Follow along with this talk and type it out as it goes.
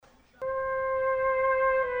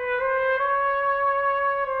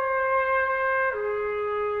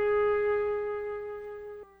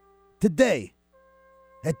Today,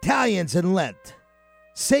 Italians in Lent,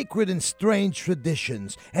 sacred and strange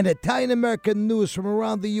traditions, and Italian-American news from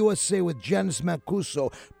around the USA with Janice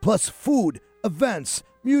Mancuso, plus food, events,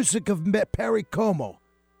 music of Perry Como.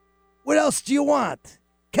 What else do you want?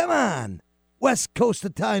 Come on! West Coast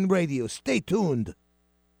Italian Radio. Stay tuned.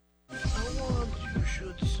 I want you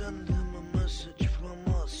should send him a message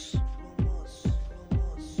from us.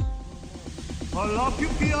 Parla più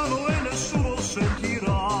piano e nessuno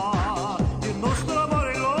sentirà. Il nostro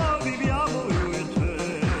amore lo viviamo io e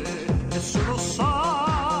te. Nessuno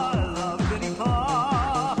sa la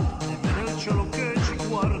verità. Nemmeno il cielo che ci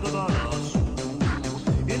guarda da lassù.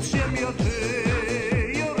 Insieme a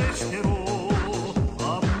te io resterò.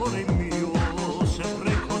 Amore mio,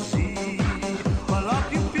 sempre così. Parla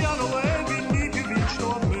più piano e vieni più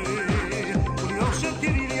vicino a me. Voglio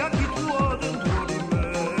sentire gli occhi tuoi dentro di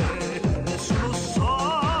me. Nessuno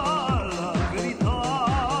sa la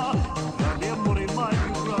verità. Grande amore mai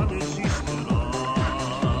più grande esisterà.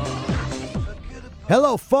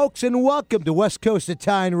 Hello, folks, and welcome to West Coast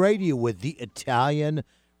Italian Radio with the Italian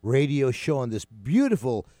Radio Show on this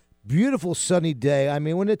beautiful, beautiful sunny day. I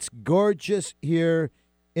mean, when it's gorgeous here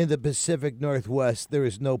in the Pacific Northwest, there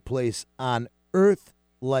is no place on earth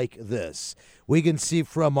like this. We can see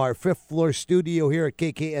from our fifth floor studio here at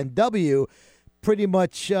KKNW pretty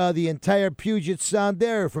much the entire Puget Sound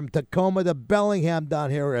there, from Tacoma to Bellingham down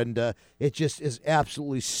here, and it just is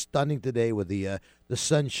absolutely stunning today with the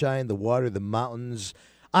sunshine, the water, the mountains.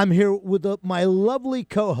 I'm here with my lovely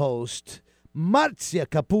co-host, Marzia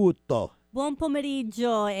Caputo. Buon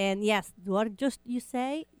pomeriggio, and yes, what just you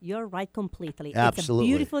say, you're right completely. Absolutely. It's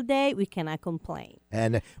a beautiful day. We cannot complain.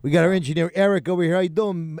 And we got our engineer, Eric, over here. How you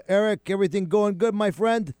doing, Eric? Everything going good, my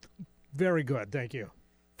friend? Very good, thank you.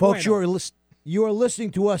 Folks, Bueno. you are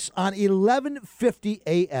listening to us on 1150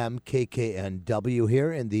 AM KKNW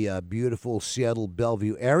here in the beautiful Seattle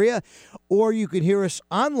Bellevue area, or you can hear us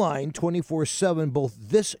online 24/7, both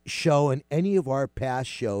this show and any of our past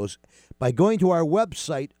shows, by going to our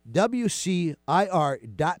website, WCIR.biz,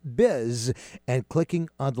 and clicking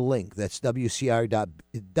on the link. That's WCIR.biz.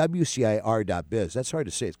 That's hard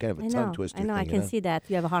to say. It's kind of a tongue twister. I know. I can see that.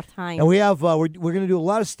 You have a hard time. And we have we're going to do a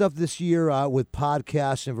lot of stuff this year with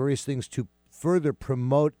podcasts and various things to further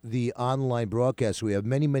promote the online broadcast. We have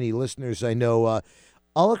many, many listeners. I know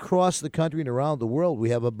all across the country and around the world.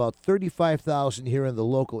 We have about 35,000 here in the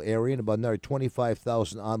local area and about another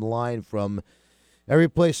 25,000 online from every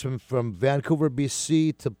place from Vancouver,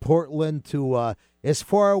 BC to Portland to as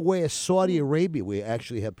far away as Saudi Arabia. We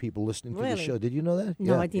actually have people listening to the show. Did you know that?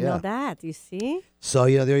 No, I didn't know that. You see? So,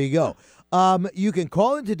 there you go. You can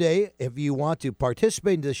call in today if you want to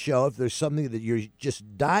participate in the show, if there's something that you're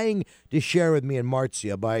just dying to share with me and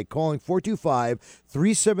Marzia, by calling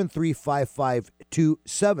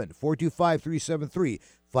 425-373-5527,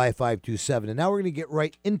 425-373-5527. And now we're going to get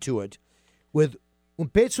right into it with Un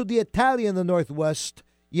pezzo di Italia in the Northwest.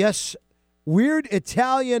 Yes, weird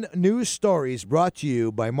Italian news stories brought to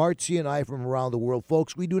you by Marzia and I from around the world.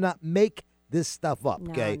 Folks, we do not make this stuff up,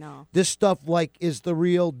 okay? No. This stuff, is the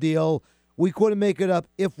real deal. We couldn't make it up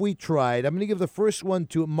if we tried. I'm going to give the first one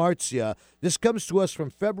to Marzia. This comes to us from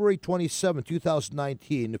February 27,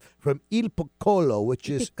 2019, from Il Piccolo, which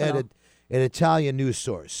is an Italian news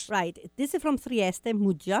source. Right. This is from Trieste,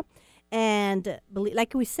 Muggia. And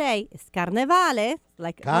like we say, it's Carnevale.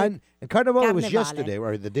 And Carnevale was yesterday,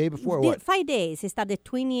 or the day before, what? 5 days. It started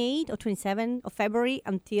 28 or 27 of February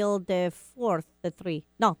until the 4th,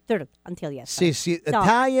 3rd, until yesterday. See,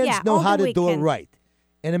 Italians know how to do it right.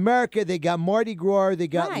 In America, they got Mardi Gras, they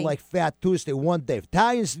got Fat Tuesday, one day.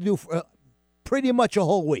 Italians do pretty much a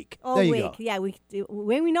whole week. There you go. Yeah,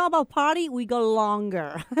 when we know about party, we go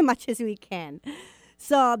longer, as much as we can.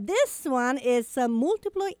 So this one is a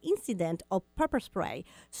multiple incident of pepper spray.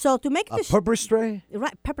 So to make this pepper spray,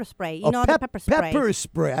 right? Pepper spray. You know the pepper spray. Pepper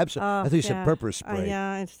spray. I thought you said pepper spray.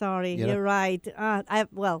 Yeah, I'm sorry. You're right.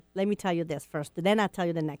 Let me tell you this first. Then I'll tell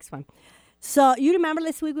you the next one. So you remember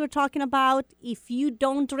last week we were talking about if you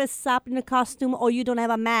don't dress up in a costume or you don't have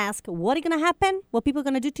a mask, what is going to happen? What people are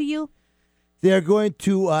going to do to you? They're going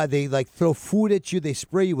to, they throw food at you. They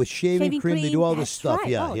spray you with shaving cream. They do all this stuff.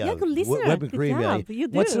 Right. Yeah. Good listener. Whipping cream, job. You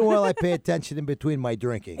do. Once in a while, I pay attention in between my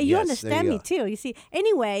drinking. You understand me, too. You see,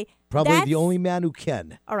 anyway. Probably the only man who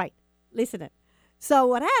can. All right. Listen. So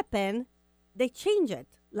what happened, they changed it.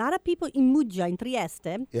 A lot of people in Muggia, in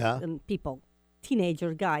Trieste,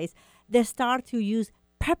 teenager guys, they start to use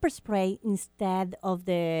pepper spray instead of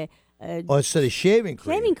the... instead of shaving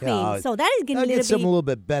cream. Shaving cream. Yeah, so that is getting a little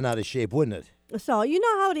bit bent out of shape, wouldn't it? So you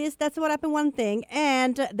know how it is. That's what happened, one thing.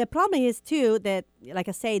 And the problem is, too, that, like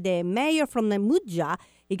I say, the mayor from the Muggia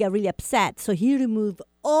he got really upset. So he removed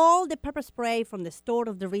all the pepper spray from the store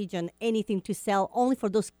of the region, anything to sell only for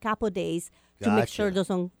those couple of days to make sure Gotcha. those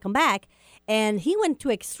don't come back. And he went to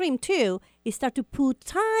extreme too. He started to put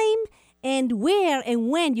time and where and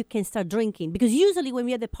when you can start drinking. Because usually when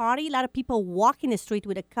we have the party, a lot of people walk in the street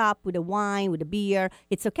with a cup, with a wine, with a beer.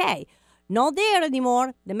 It's okay. Not there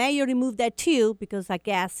anymore. The mayor removed that too because I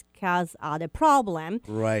guess caused the problem.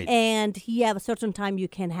 Right. And he have a certain time you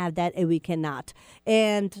can have that and we cannot.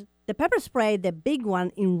 And the pepper spray, the big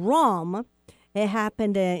one in Rome, it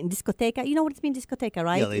happened in discoteca. You know what it's mean, discoteca,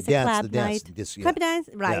 right? Yeah, they it's dance, a club the dance, night. this- yeah. Club dance,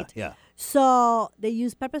 right. Yeah. So they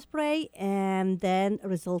used pepper spray and then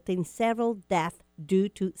resulting in several deaths due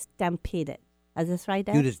to stampede. Is this right,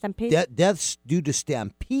 Due Dad? to Stampede? deaths due to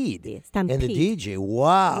stampede. Yeah, stampede. And the DJ.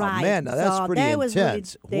 Wow, Right. man, now that's So pretty that was really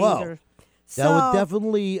intense. Whoa. dangerous. That would So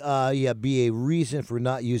definitely be a reason for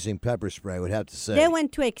not using pepper spray, I would have to say. they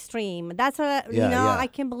went to extreme. That's Yeah, yeah. I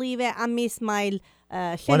can't believe it. I miss my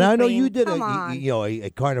Well, shaving I know cream. you did Come on. a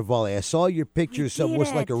carnival. I saw your pictures. I It was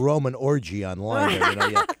did like a it. Roman orgy online.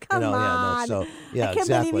 There, Come on. Yeah, no, so yeah, I can't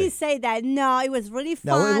exactly. believe you say that. No, it was really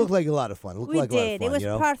fun. No, it looked like a lot of fun. It looked we like did. a lot of fun. It was you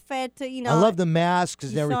know? perfect. I love the masks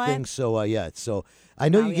and You saw everything. it? So yeah, so I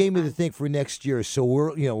know Oh, you yeah, gave me the fun. thing for next year. So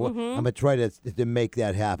we're I'm gonna try to make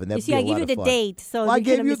that happen. That'd You see, be a I give lot you of the fun. date. So Well, I you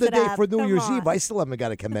gave couldn't you mess the it date up. for New Come Year's on. Eve. I still haven't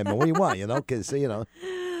got a commitment. What do you want? Because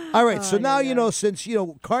All right, so now since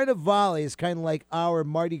Carnivale is kind of like our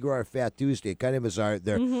Mardi Gras Fat Tuesday, kind of is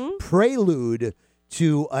their prelude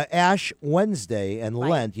to Ash Wednesday and Right.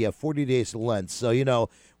 Lent. You have 40 days of Lent, so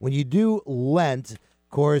when you do Lent.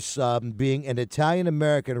 Of course, being an Italian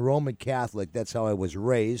American Roman Catholic, that's how I was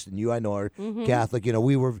raised, and I know, are Catholic.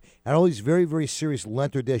 We were had all these very, very serious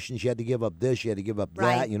Lent traditions. You had to give up this, you had to give up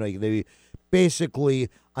Right. that. They basically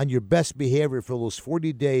on your best behavior for those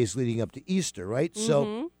 40 days leading up to Easter, right?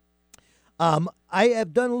 So, I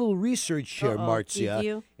have done a little research here, Uh-oh, Marzia, did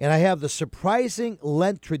you? and I have the surprising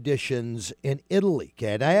Lent traditions in Italy.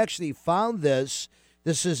 Okay, and I actually found this.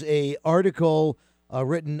 This is a article.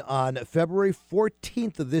 Written on February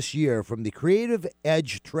 14th of this year from the Creative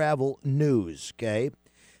Edge Travel News, okay?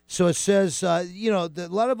 So it says, a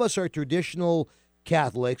lot of us are traditional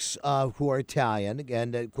Catholics who are Italian,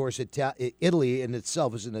 and of course Italy in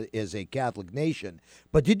itself is a Catholic nation.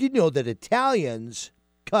 But did you know that Italians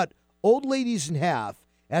cut old ladies in half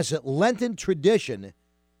as a Lenten tradition,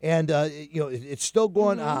 and it's still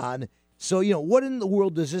going on. So, what in the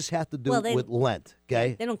world does this have to do Well, with Lent,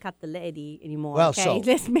 okay? They don't cut the lady anymore. Well, okay? so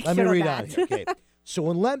Let's make let sure me of read that. on here. Okay. So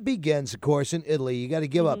when Lent begins, of course, in Italy, you got to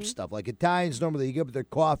give Mm-hmm. up stuff. Like Italians normally, you give up their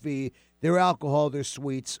coffee, their alcohol, their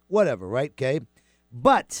sweets, whatever, right? Okay.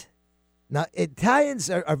 But now Italians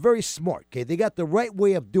are very smart. Okay, they got the right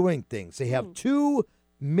way of doing things. They have two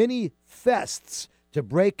mini fests to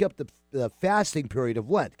break up the fasting period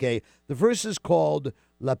of Lent. Okay, the first is called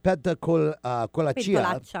La Pentacolaccia.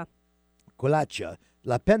 Piccolaccia. Colaccia,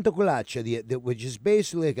 la pentacolaccia, which is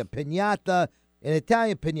basically like a piñata, an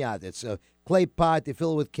Italian piñata. It's a clay pot, they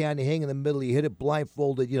fill it with candy, hang in the middle, you hit it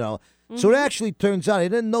blindfolded, So it actually turns out, I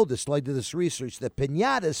didn't know this, till I did this research, that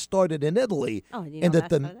piñatas started in Italy, Oh, you and know that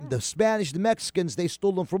that. the Spanish, the Mexicans, they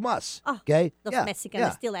stole them from us. Oh, okay? Those Yeah, Mexicans yeah.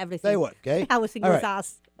 steal everything. They would, okay? I was thinking All it was right.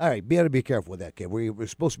 us. All right, be able to be careful with that, okay? We're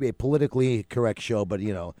supposed to be a politically correct show, but,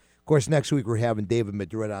 of course, next week we're having David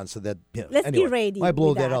Madrid on, so that, Let's anyway, get ready might blow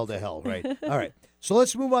with that that. all to hell, right? All right. So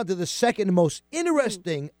let's move on to the second most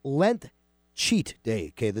interesting Lent cheat day,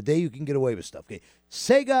 okay? The day you can get away with stuff, okay?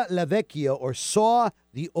 Sega la Vecchia, or Saw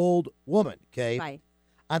the Old Woman, okay? Right.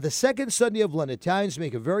 On the second Sunday of Lent, Italians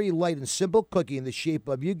make a very light and simple cookie in the shape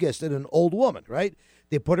of, you guessed it, an old woman, right?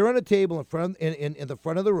 They put her on a table in the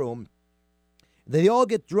front of the room. They all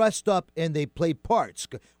get dressed up and they play parts.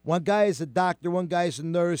 One guy is a doctor, one guy is a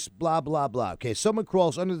nurse, blah, blah, blah. Okay, someone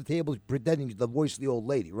crawls under the table pretending to the voice of the old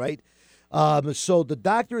lady, right? So the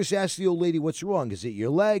doctor is asking the old lady, what's wrong? Is it your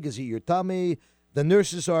leg? Is it your tummy? The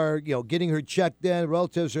nurses are, getting her checked in.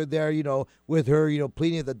 Relatives are there, with her,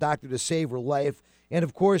 pleading with the doctor to save her life. And,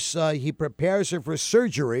 of course, he prepares her for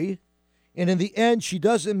surgery. And in the end, she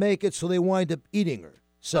doesn't make it, so they wind up eating her.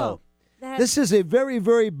 So this is a very,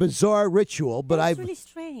 very bizarre ritual. But That's really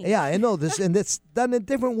strange. yeah, I know this, and it's done in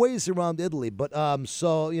different ways around Italy. But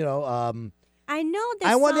I know that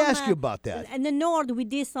I want to ask you about that. In the north, we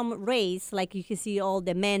did some race, like you can see all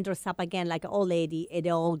the men dress up again like an old lady, and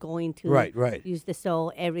they're all going to Right. use the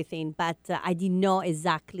soul, everything. But I didn't know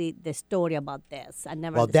exactly the story about this. I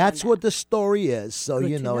never. Well, understand that's that. what the story is. So,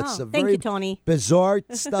 Good you to know, it's a Thank very you, Tony. bizarre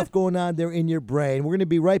stuff going on there in your brain. We're going to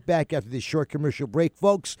be right back after this short commercial break,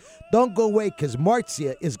 folks. Don't go away, because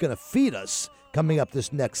Marzia is going to feed us coming up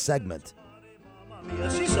this next segment. Mamma mia,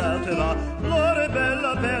 si salterà l'ora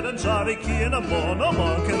bella per danzare, chi in amore non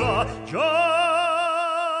mancherà.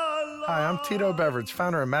 Hi, I'm Tito Beverage,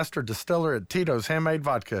 founder and master distiller at Tito's Handmade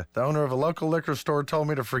Vodka. The owner of a local liquor store told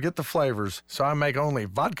me to forget the flavors, so I make only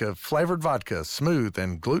vodka-flavored vodka, smooth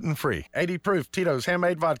and gluten-free. 80 proof Tito's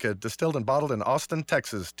Handmade Vodka, distilled and bottled in Austin,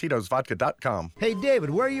 Texas. Tito'sVodka.com. Hey, David,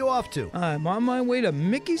 where are you off to? I'm on my way to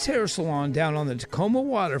Mickey's Hair Salon down on the Tacoma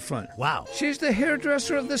waterfront. Wow. She's the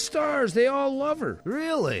hairdresser of the stars. They all love her.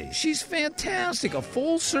 Really? She's fantastic. A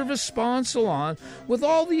full-service spa and salon with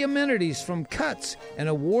all the amenities from cuts and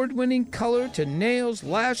award-winning color to nails,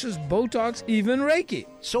 lashes, Botox, even Reiki.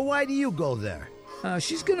 So why do you go there?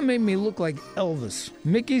 She's going to make me look like Elvis.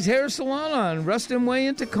 Mickey's Hair Salon on Ruston Way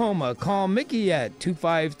in Tacoma. Call Mickey at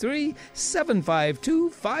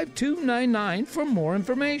 253-752-5299 for more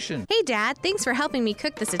information. Hey, Dad, thanks for helping me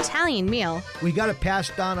cook this Italian meal. We got to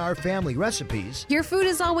pass down our family recipes. Your food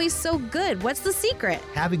is always so good. What's the secret?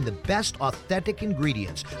 Having the best authentic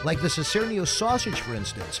ingredients, like the Cicernio sausage, for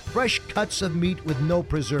instance. Fresh cuts of meat with no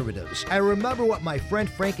preservatives. I remember what my friend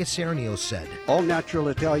Frank Cicernio said. All natural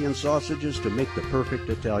Italian sausages to make the perfect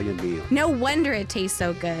Italian meal. No wonder it tastes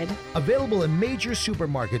so good. Available in major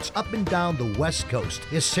supermarkets up and down the West Coast.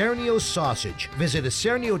 Cicernio sausage. Visit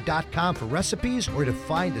Cicernio.com for recipes or to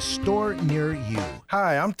find a store near you.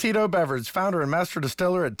 Hi, I'm Tito Beverage, founder and master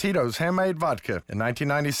distiller at Tito's Handmade Vodka. In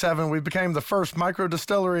 1997, we became the first micro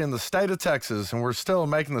distillery in the state of Texas, and we're still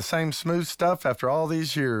making the same smooth stuff after all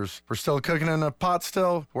these years. We're still cooking in a pot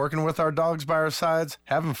still, working with our dogs by our sides,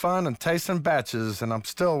 having fun and tasting batches, and I'm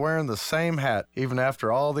still wearing the same hat, even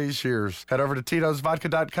after all these years. Head over to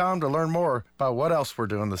Tito'sVodka.com to learn more about what else we're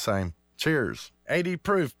doing the same. Cheers. 80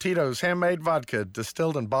 proof Tito's Handmade Vodka,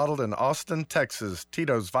 distilled and bottled in Austin, Texas.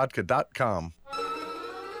 Tito'sVodka.com.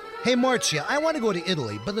 Hey, Marzia, I want to go to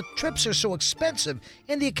Italy, but the trips are so expensive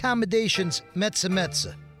and the accommodations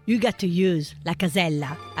mezza. You got to use La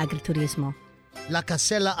Casella Agriturismo. La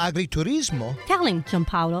Casella Agriturismo? Tell him,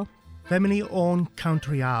 Gianpaolo. Family-owned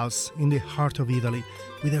country house in the heart of Italy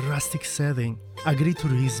with a rustic setting.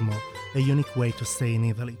 Agriturismo, a unique way to stay in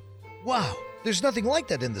Italy. Wow, there's nothing like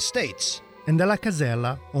that in the States. And the La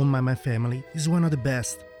Casella, owned by my family, is one of the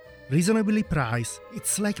best. Reasonably priced,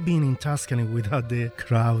 it's like being in Tuscany without the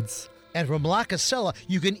crowds. And from La Casella,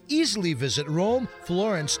 you can easily visit Rome,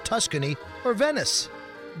 Florence, Tuscany, or Venice.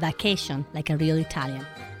 Vacation like a real Italian.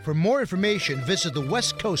 For more information, visit the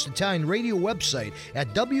West Coast Italian Radio website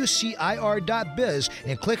at WCIR.biz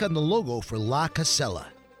and click on the logo for La Casella.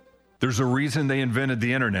 There's a reason they invented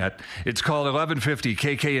the internet. It's called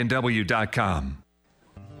 1150kknw.com.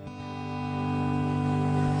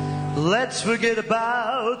 Let's forget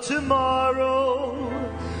about tomorrow.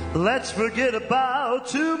 Let's forget about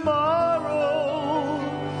tomorrow.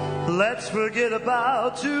 Let's forget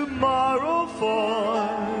about tomorrow, for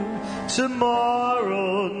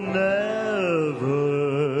tomorrow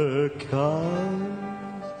never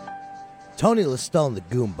comes. Tony Listell and the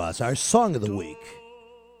Goombas, our song of the week.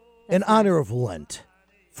 In honor of Lent,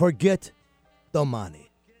 forget domani.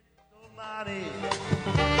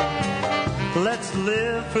 Let's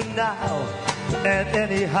live for now, and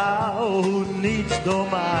anyhow, who needs no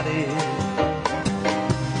money?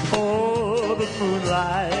 Oh, the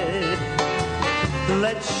moonlight,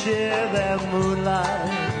 let's share that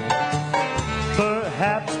moonlight.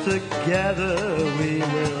 Perhaps together we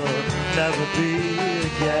will never be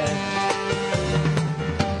again.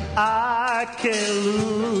 I can't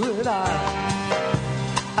lose,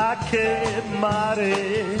 I can't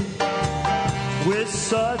marry with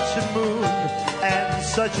such a moon and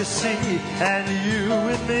such a sea and you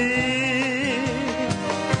and me.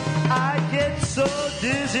 I get so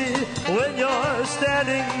dizzy when you're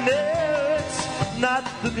standing there. It's not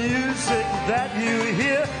the music that you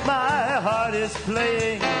hear. My heart is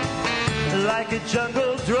playing like a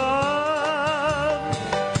jungle drum.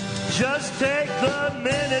 Just take the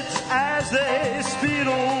minutes as they speed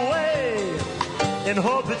away and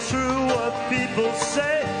hope it's true what people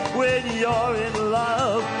say. When you're in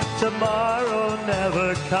love, tomorrow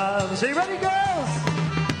never comes. Are you ready, girls?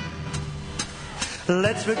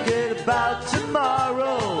 Let's forget about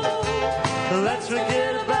tomorrow. Let's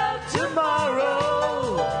forget about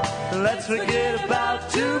tomorrow. Let's forget about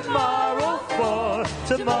tomorrow, for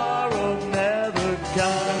tomorrow never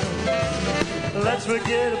comes. Let's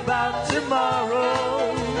forget about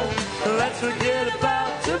tomorrow. Let's forget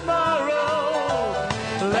about tomorrow.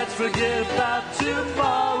 Let's forget about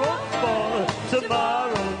tomorrow, for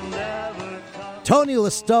tomorrow never comes. Tony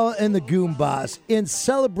Listell and the Goombas, in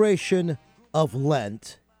celebration of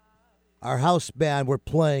Lent, our house band, we're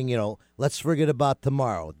playing, let's forget about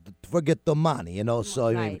tomorrow. Forget domani,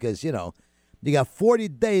 so, Right. because, You got 40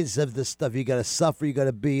 days of this stuff. You got to suffer. You got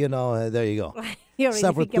to be, there you go. You already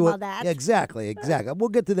Suffer think through about it. that. Yeah, exactly. We'll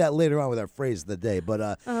get to that later on with our phrase of the day.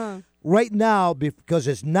 But right now, because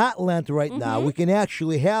it's not Lent right now, we can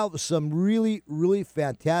actually have some really, really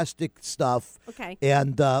fantastic stuff. Okay.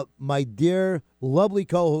 And my dear, lovely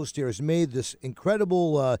co-host here has made this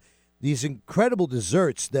incredible, these incredible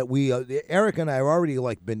desserts that we, Eric and I, have already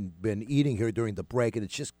been eating here during the break, and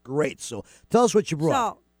it's just great. So tell us what you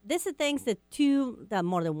brought. So this is things that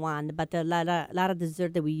more than one, but a lot of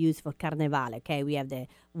dessert that we use for Carnevale. Okay, we have the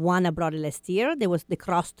one I brought last year. There was the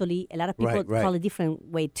crostoli. A lot of people Right. call it different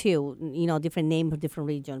way too. Different name for different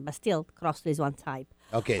region, but still crostoli is one type.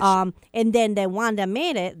 Okay. And then the one that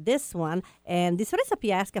made it, this one, and this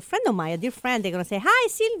recipe, I asked a friend of mine, a dear friend. They're gonna say, "Hi,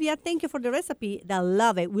 Sylvia, thank you for the recipe." They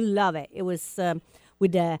love it. We love it. It was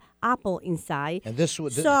with the apple inside. And this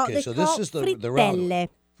was So okay. they So this call is the round one. frittelle.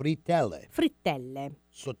 Frittelle. Frittelle.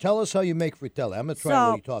 So tell us how you make frittelle. I'm gonna try So-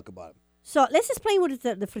 when you talk about it. So let's explain what is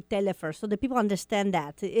the frittelle first, so that people understand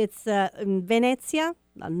that. It's in Venezia,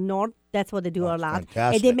 north. That's what they do a lot.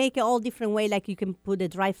 fantastic. And they make it all different way. Like you can put the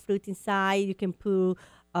dry fruit inside. You can put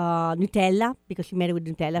Nutella, because she made it with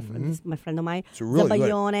Nutella. This is my friend of mine. It's really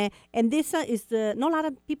good. Zabaione. And this is not a lot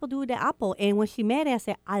of people do the apple. And when she made it, I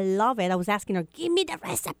said, I love it. I was asking her, give me the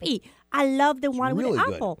recipe. I love the one really with the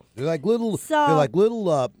good. apple. They're like little. So- they're like little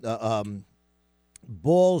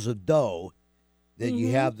balls of dough that you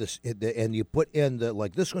Mm-hmm. have this, and you put in the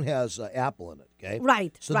this one has apple in it. Okay.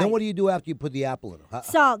 Right, So right. then what do you do after you put the apple in it?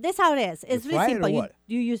 So this how it is. It's fry really it or simple. You, what?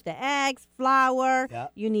 you use the eggs, flour. Yeah.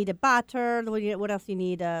 You need a butter. What else you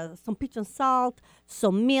need? Some pigeon salt,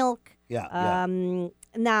 some milk. Yeah.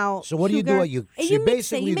 Now. So what do you sugar, do? You and so you mix it.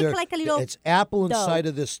 basically You make there- like a little. it's apple dough. inside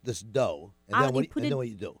of this dough, and then you put then it- what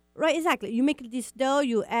you do? Right, exactly. You make this dough.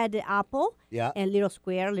 You add the apple. Yeah. And little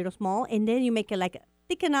square, little small, and then you make it like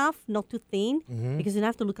thick enough, not too thin, Mm-hmm. because you don't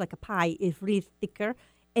have to look like a pie. It's really thicker,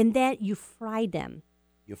 and then you fry them.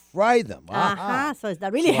 You fry them. So it's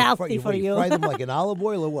not really So healthy for you you. fry them like in olive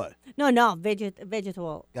oil or what? No, vegetable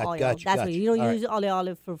oil. Gotcha, That's what you don't All use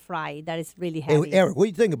olive for fry. That is really Hey, heavy. Eric, what do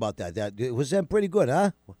you think about that? That was that pretty good,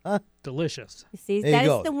 huh? Huh? Delicious. You see, There that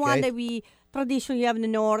you is go, the one okay? that we traditionally have in the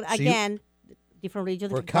north. So you- Again, different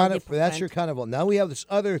regions. For we call kind of that's your different. carnival. Now we have this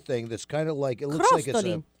other thing that's kind of like it looks like it's a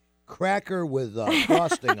Crostoli. cracker with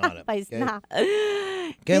frosting on it. But it's okay? not.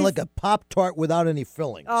 Kind of like a Pop Tart without any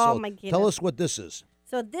filling. Oh, so my Tell goodness. us what this is.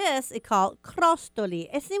 So this is called crostoli.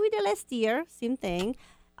 It's same with the last year, same thing.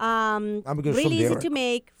 gonna go Really some easy Derek. to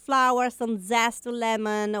make. Flour, some zest of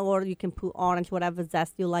lemon, or you can put orange, whatever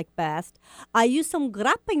zest you like best. I use some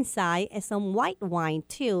grappa inside and some white wine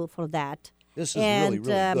too for that. This is really,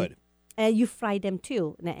 really good. And you fry them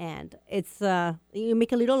too in the end. It's you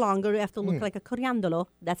make a little longer. You have to look Hmm. like a coriandolo.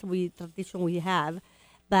 That's tradition we have.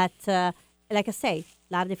 But like I say,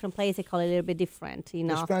 a lot of different places they call it a little bit different. You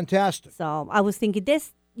know. It's fantastic. So I was thinking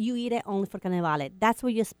this, you eat it only for Carnevale. That's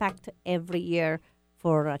what you expect every year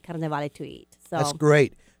for Carnevale to eat. So That's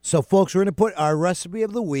great. So, folks, we're going to put our recipe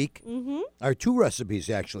of the week, Mm-hmm. our two recipes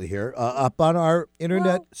actually here, up on our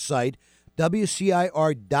internet site,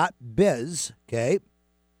 WCIR.biz, okay?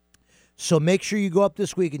 So make sure you go up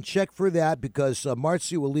this week and check for that, because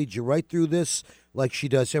Marcy will lead you right through this like she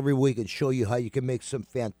does every week and show you how you can make some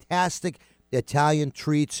fantastic Italian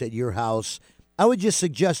treats at your house. I would just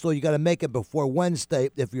suggest, though, you got to make it before Wednesday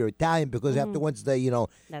if you're Italian, because after Wednesday,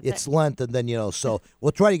 That's it's it. Lent, and then, so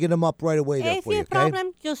we'll try to get them up right away there if for you you, have okay?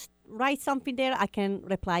 problem, just write something there. I can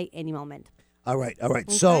reply any moment. All right. Okay.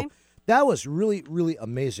 So that was really, really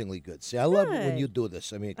amazingly good. See, I love it when Good. you do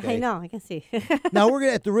this. I mean, I okay. know, I can see. Now, we're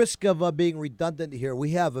going to, at the risk of being redundant here,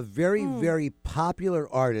 we have a very, very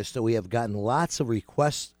popular artist that we have gotten lots of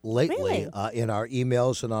requests lately Really? in our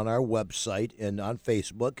emails and on our website and on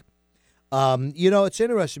Facebook. It's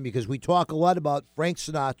interesting because we talk a lot about Frank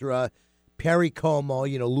Sinatra, Perry Como,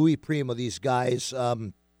 Louis Prima, these guys,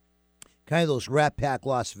 kind of those Rat Pack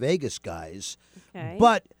Las Vegas guys. Okay.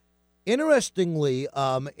 But interestingly,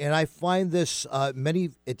 and I find this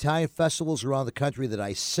many Italian festivals around the country that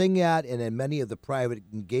I sing at, and in many of the private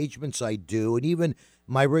engagements I do, and even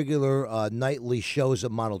my regular nightly shows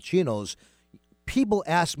at Montalcino's, people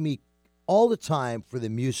ask me all the time for the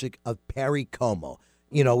music of Perry Como.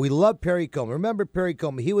 We love Perry Como. Remember Perry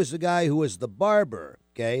Como? He was the guy who was the barber,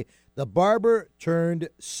 okay? The barber turned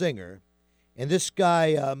singer. And this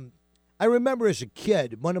guy, I remember as a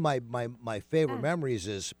kid, one of my favorite memories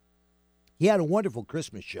is he had a wonderful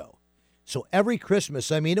Christmas show. So every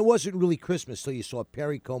Christmas, it wasn't really Christmas till you saw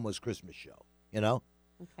Perry Como's Christmas show,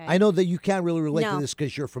 Okay. I know that you can't really relate to No. this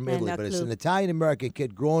because you're from Yeah, Italy, no but it's clue. an Italian-American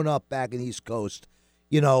kid growing up back in the East Coast.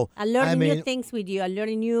 I'm learning new things with you. I'm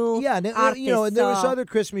learning new and artists. And there was other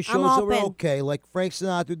Christmas I'm shows that were open. okay. Like Frank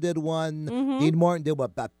Sinatra did one, Dean Martin did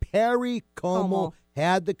one, but Perry Como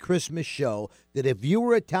had the Christmas show that if you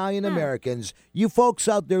were Italian Americans, you folks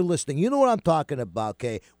out there listening, you know what I'm talking about,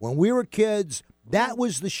 okay? When we were kids, that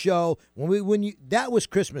was the show. That was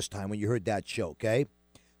Christmas time when you heard that show, okay?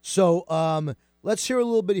 So let's hear a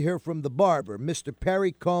little bit here from the barber, Mr.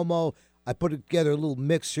 Perry Como. I put together a little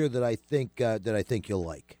mix here that I think you'll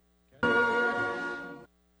like.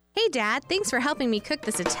 Hey, Dad, thanks for helping me cook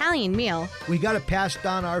this Italian meal. We got to pass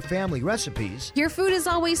down our family recipes. Your food is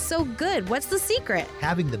always so good. What's the secret?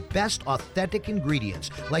 Having the best authentic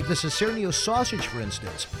ingredients, like the Cicernio sausage, for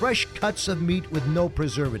instance. Fresh cuts of meat with no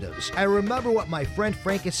preservatives. I remember what my friend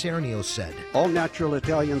Frank Cicernio said. All natural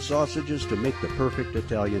Italian sausages to make the perfect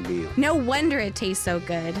Italian meal. No wonder it tastes so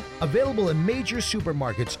good. Available in major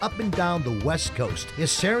supermarkets up and down the West Coast.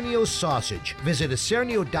 Cicernio sausage. Visit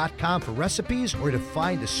Cicernio.com for recipes or to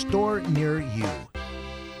find a store near you.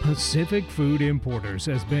 Pacific Food Importers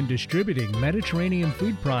has been distributing Mediterranean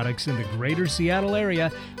food products in the greater Seattle area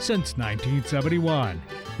since 1971.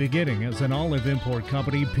 Beginning as an olive import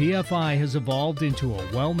company, PFI has evolved into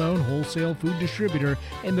a well-known wholesale food distributor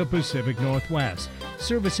in the Pacific Northwest,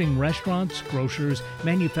 servicing restaurants, grocers,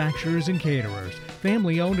 manufacturers, and caterers.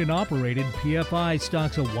 Family-owned and operated, PFI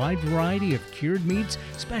stocks a wide variety of cured meats,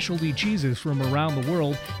 specialty cheeses from around the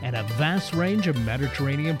world, and a vast range of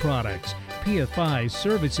Mediterranean products. PFI's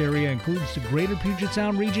service area includes the greater Puget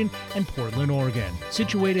Sound region and Portland, Oregon.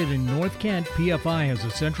 Situated in North Kent, PFI has a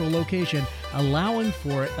central location allowing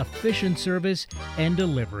for efficient service and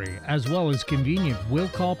delivery, as well as convenient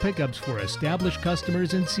will-call pickups for established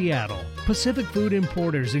customers in Seattle. Pacific Food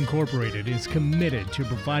Importers Incorporated is committed to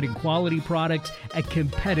providing quality products at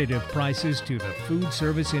competitive prices to the food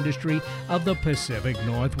service industry of the Pacific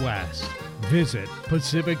Northwest. Visit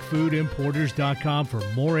PacificFoodImporters.com for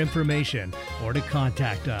more information or to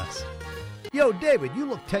contact us. Yo, David, you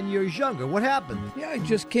look 10 years younger. What happened? Yeah, I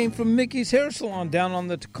just came from Mickey's Hair Salon down on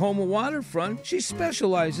the Tacoma waterfront. She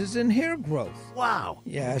specializes in hair growth. Wow.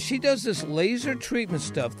 Yeah, she does this laser treatment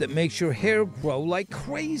stuff that makes your hair grow like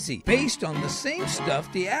crazy, based on the same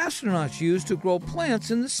stuff the astronauts use to grow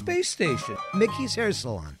plants in the space station. Mickey's Hair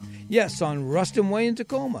Salon. Yes, on Ruston Way in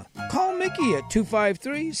Tacoma. Call Mickey at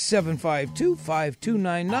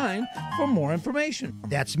 253-752-5299 for more information.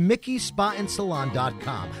 That's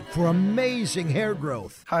MickeySpaAndSalon.com for amazing hair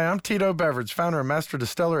growth. Hi, I'm Tito Beverage, founder and master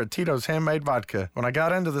distiller at Tito's Handmade Vodka. When I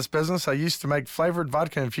got into this business, I used to make flavored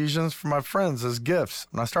vodka infusions for my friends as gifts.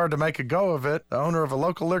 When I started to make a go of it, the owner of a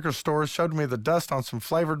local liquor store showed me the dust on some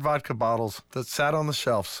flavored vodka bottles that sat on the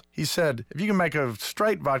shelves. He said, if you can make a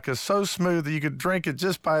straight vodka so smooth that you could drink it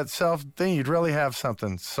just by itself, then you'd really have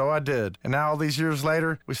something. So I did. And now all these years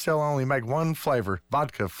later, we still only make one flavor,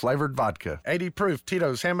 vodka flavored vodka. 80 proof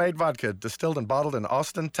Tito's Handmade Vodka, distilled and bottled in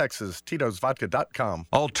Austin, Texas. Tito'sVodka.com.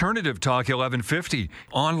 Alternative Talk 1150.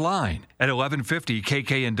 Online at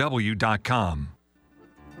 1150kknw.com.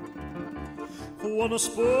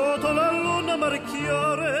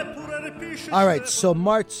 All right, so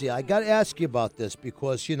Marzia, I got to ask you about this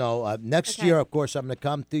because, next year, of course, I'm going to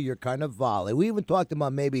come to your Carnivale. We even talked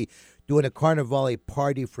about maybe doing a Carnivale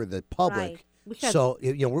party for the public. Right. So,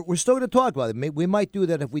 we're still going to talk about it. We might do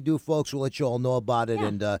that. If we do, folks, we'll let you all know about it. Yeah.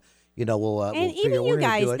 And, we'll and we'll even you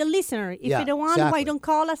guys, the listener, if you don't want, exactly. why don't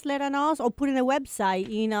call us, let us know, or put in a website,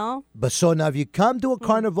 But so now if you come to a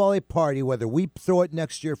Carnivale party, whether we throw it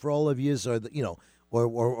next year for all of you or,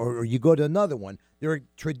 or you go to another one, there are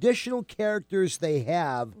traditional characters they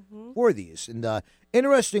have for these. And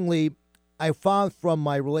interestingly, I found from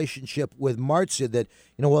my relationship with Marzia that,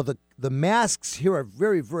 the masks here are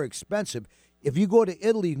very, very expensive. If you go to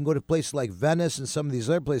Italy, you can go to places like Venice and some of these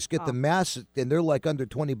other places, get the masks, and they're like under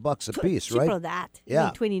 $20 a piece, cheaper right? Cheaper that.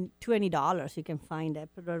 Yeah. $20 you can find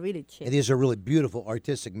it, but they're really cheap. And these are really beautiful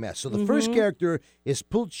artistic masks. So the first character is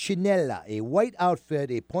Pulcinella, a white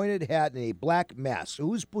outfit, a pointed hat, and a black mask. So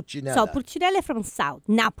who's Pulcinella? So Pulcinella is from South,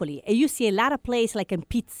 Napoli. And you see a lot of places, like in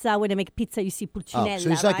pizza, when they make pizza, you see Pulcinella,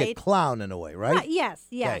 so he's like a clown in a way, right? Yes.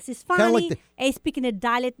 Okay. He's funny, and he's speaking a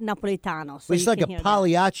dialect Napolitano. So he's like a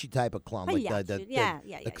Pagliacci type of clown.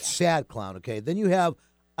 Like sad clown, okay? Then you have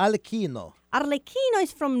Arlecchino. Arlecchino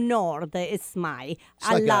is from North. It's Smiley.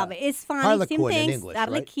 I love it. It's funny. Same things. English,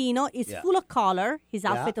 Arlecchino is full of color. His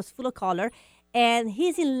outfit is full of color. And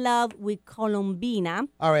he's in love with Colombina.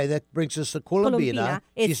 All right, that brings us to Colombina.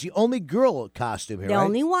 She's the only girl costume here, the right?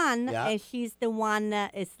 only one. Yeah. And she's the one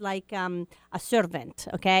is like a servant,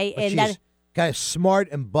 okay? But and she's kind of smart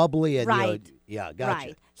and bubbly. And, right. gotcha.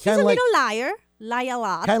 Right. She's a little liar. lie a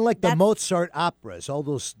lot. Kind of like the That's- Mozart operas, all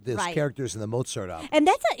those Right. characters in the Mozart opera. And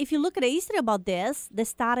if you look at the history about this, they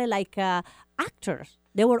started like actors.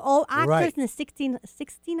 They were all actors Right. in the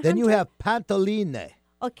 1600s. Then you have Pantoline.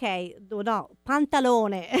 Okay, no,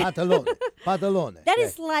 Pantalone. Pantalone. That Okay.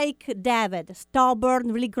 is like David,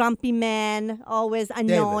 stubborn, really grumpy man, always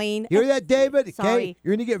David. annoying. Hear that, David? Okay, Sorry.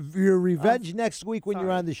 you're gonna get your revenge next week when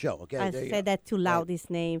you're on the show. Okay, I there you said go. that too loud,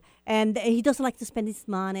 his name. And he doesn't like to spend his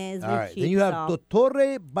money. It's All really right. cheap, Then you have so.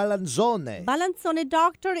 Dottore Balanzone. Balanzone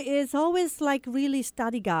doctor is always like really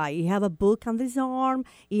study guy. He have a book under his arm.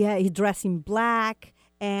 He dress in black.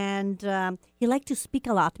 And he like to speak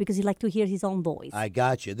a lot because he like to hear his own voice. I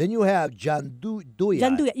got you. Then you have Gianduia.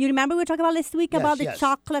 Gianduia. You remember we were talking about last week Yes, about the yes.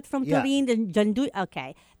 chocolate from Yeah. Turin? The Gianduia.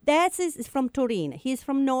 Okay. That is from Turin. He's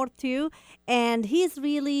from North too. And he's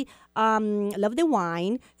really love the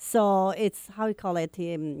wine. So it's, how you call it?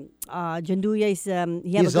 Gianduia is... he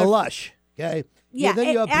have He's a lush. Okay. Yeah, then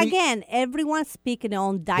you have again, everyone speak in their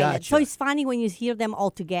own dialect. So Gotcha. it's funny when you hear them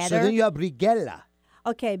all together. So then you have Brighella.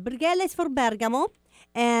 Okay, Brighella is for Bergamo.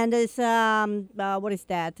 And it's, what is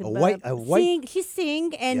that? A white- She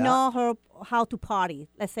sing and Yeah. know her how to party.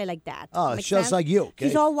 Let's say like that. Oh, Make just sense? like you, okay.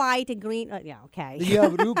 She's all white and green. Yeah, okay. Then you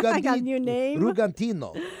have I got a new name. Rugantino.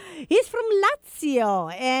 He's from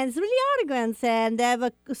Lazio, and it's really arrogant, and they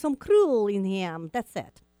have some cruel in him. That's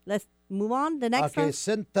it. Let's move on. The next Okay, one.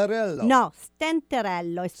 Centarello. No,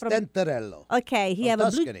 Stenterello. It's from... Stenterello. Okay, he From have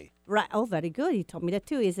a blue... Tuscany. Right. Oh, very good. He told me that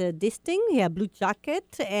too. He's this thing. He have blue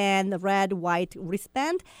jacket and a red, white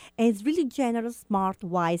wristband. And he's really generous, smart,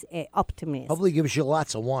 wise, optimist. Hopefully gives you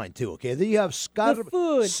lots of wine, too. Okay, then you have The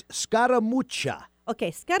food. Scaramuccia.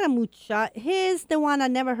 Okay, Scaramuccia. Here's the one I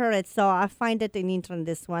never heard it, so I find it in internet,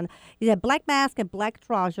 this one. He's a black mask, a black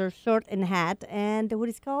trouser, shirt and hat. And what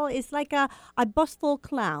is called? It's like a bustful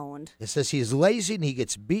clown. It says he's lazy and he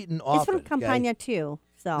gets beaten often. He's from okay? Campania too.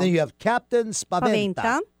 So Then you have Captain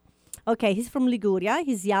Spaventa. Okay, he's from Liguria.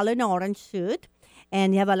 He's yellow and orange suit.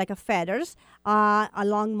 And he have like a feathers, a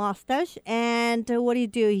long mustache. And what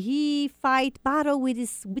do? He fight battle with his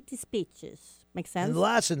speeches. Makes sense? And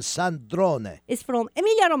last, and Sandrone. It's from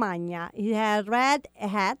Emilia Romagna. He has red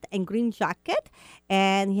hat and green jacket,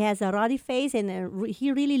 and he has a ruddy face, and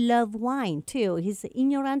he really loves wine too. He's an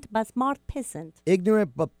ignorant but smart peasant.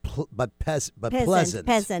 Ignorant but pleasant.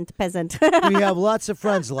 Peasant. We have lots of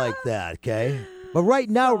friends like that, okay? But right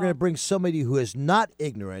now, we're going to bring somebody who is not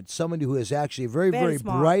ignorant, somebody who is actually very, Very very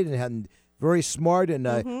smart. bright and very smart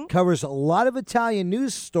and covers a lot of Italian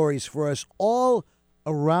news stories for us all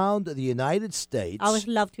around the United States. I would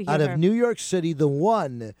love to hear Out her. of New York City, the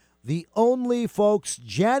one, the only, folks,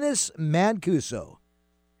 Janice Mancuso.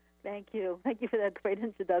 Thank you. Thank you for that great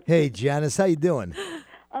introduction. Hey, Janice, how you doing?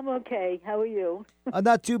 I'm okay. How are you?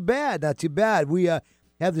 Not too bad, not too bad. We have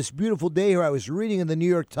this beautiful day here. I was reading in the New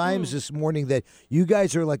York Times this morning that you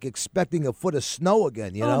guys are like expecting a foot of snow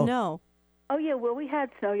again, you know? Oh, no. Oh, yeah. Well, we had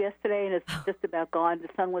snow yesterday, and it's just about gone. The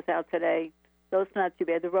sun was out today, so it's not too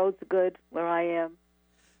bad. The roads are good where I am.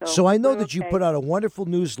 So I know we're that you okay. put out a wonderful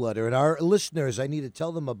newsletter, and our listeners, I need to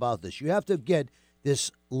tell them about this. You have to get this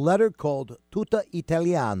letter called Tutta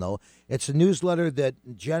Italiano. It's a newsletter that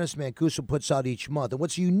Janice Mancuso puts out each month. And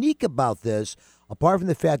what's unique about this, apart from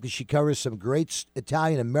the fact that she covers some great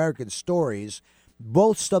Italian-American stories,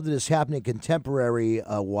 both stuff that is happening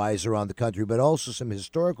contemporary-wise around the country, but also some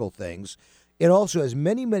historical things, it also has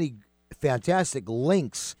many, many fantastic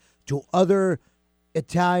links to other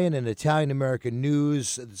Italian and Italian-American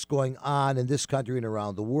news that's going on in this country and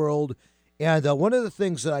around the world. And one of the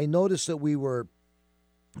things that I noticed that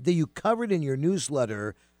you covered in your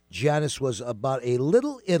newsletter, Janice, was about a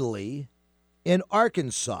little Italy in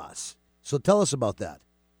Arkansas. So tell us about that.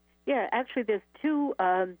 Yeah, actually, there's two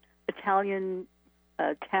Italian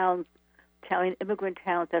towns, Italian immigrant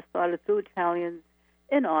towns that started through Italians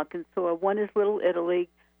in Arkansas. One is Little Italy,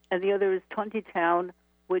 and the other is Tontitown,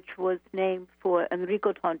 which was named for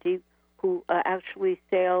Enrico Tonti, who actually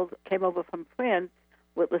came over from France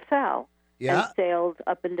with LaSalle, and sailed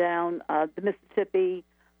up and down the Mississippi.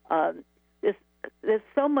 There's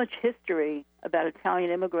so much history about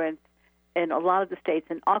Italian immigrants in a lot of the states,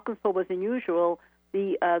 and Arkansas was unusual.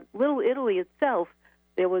 The Little Italy itself,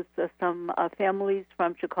 there was some families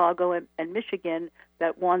from Chicago and Michigan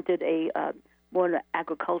that wanted a more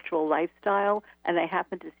agricultural lifestyle, and they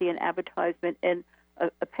happened to see an advertisement in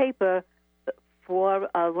a paper for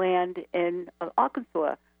land in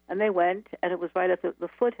Arkansas, and they went, and it was right at the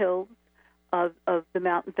foothills of the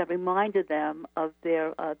mountains that reminded them of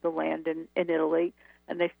their the land in Italy,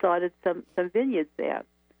 and they started some vineyards there.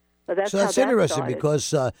 So that's interesting started.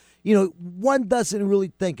 because one doesn't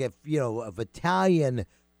really think of Italian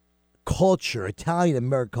culture, Italian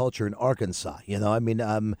American culture in Arkansas. I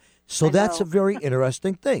mean, so that's a very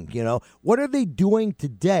interesting thing. What are they doing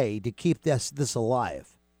today to keep this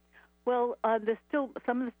alive? Well, there's still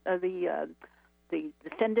some of the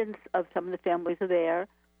descendants of some of the families are there.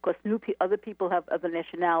 Of course, other people have other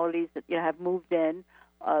nationalities that have moved in.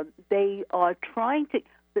 They are trying to.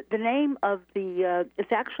 The name of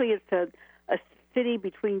it's a city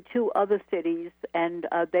between two other cities, and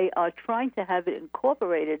they are trying to have it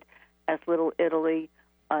incorporated as Little Italy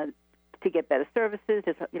to get better services.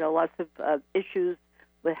 There's lots of issues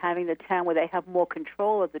with having the town where they have more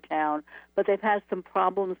control of the town, but they've had some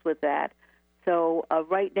problems with that. So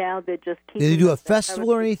right now they're just keeping. Did they do a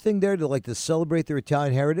festival or anything there to celebrate their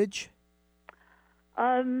Italian heritage?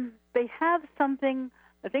 They have something.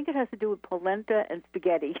 I think it has to do with polenta and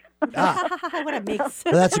spaghetti. What a mix.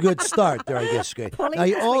 Well, that's a good start there, I guess. Great. Now,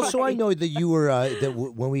 Polenta I know that you were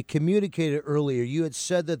when we communicated earlier, you had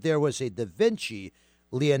said that there was a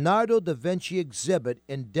Leonardo da Vinci exhibit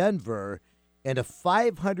in Denver and a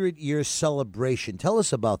 500-year celebration. Tell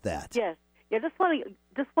us about that. Yes. Yeah,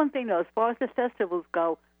 just one thing, though. As far as the festivals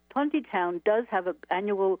go, Town does have an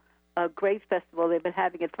annual great festival. They've been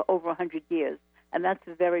having it for over 100 years, and that's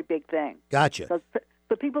a very big thing. Gotcha.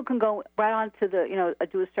 So people can go right on to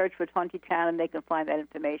do a search for Town, and they can find that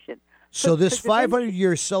information. So this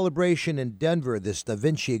 500-year celebration in Denver, this Da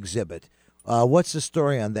Vinci exhibit, what's the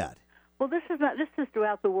story on that? Well, this is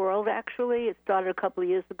throughout the world. Actually, it started a couple of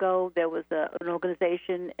years ago. There was an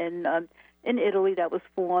organization in Italy that was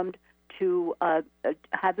formed to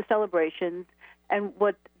have the celebrations. And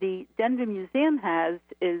what the Denver Museum has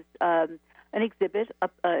is an exhibit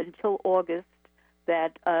up until August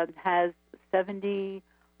that has 70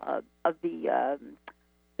 of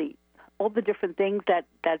all the different things that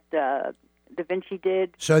Da Vinci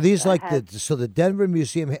did. So are these the Denver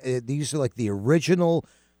Museum? These are like the original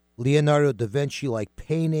Leonardo da Vinci, like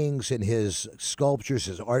paintings and his sculptures,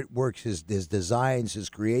 his artworks, his designs, his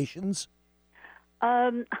creations?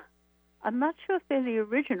 I'm not sure if they're the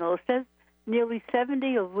original. It says nearly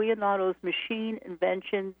 70 of Leonardo's machine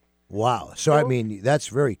inventions. Wow. So, I mean, that's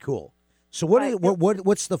very cool. So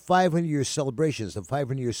what's the 500-year celebration? Is the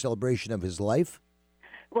 500-year celebration of his life?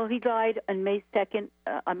 Well, he died on May 2nd,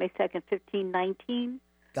 1519.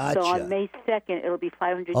 Gotcha. So on May 2nd, it'll be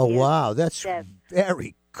 500 years. Oh, wow. That's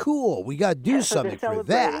very cool. We got to do something for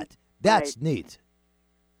that. That's neat.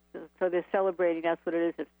 So they're celebrating. That's what it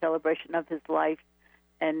is. It's a celebration of his life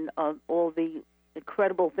and all the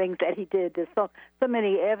incredible things that he did. There's so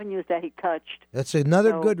many avenues that he touched. That's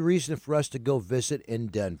another good reason for us to go visit in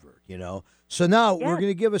Denver, So now we're going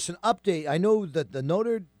to give us an update. I know that the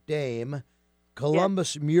Notre Dame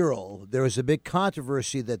Columbus mural, there was a big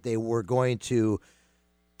controversy that they were going to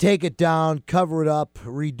take it down, cover it up,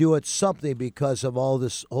 redo it, something because of all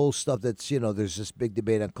this whole stuff that's, there's this big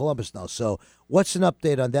debate on Columbus now. So what's an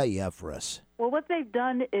update on that you have for us? Well, what they've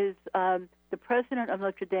done is the president of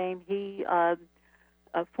Notre Dame, he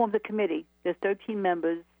formed a committee. There's 13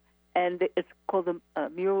 members, and it's called the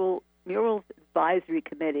Murals Advisory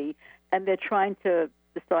Committee, and they're trying to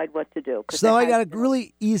decide what to do. So I got a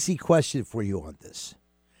really easy question for you on this.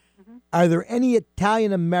 Mm-hmm. Are there any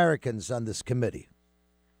Italian Americans on this committee?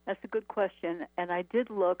 That's a good question, and I did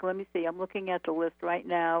look. Let me see. I'm looking at the list right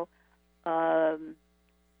now. And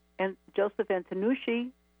Joseph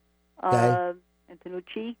Antonucci,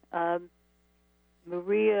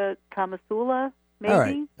 Maria Tomasula,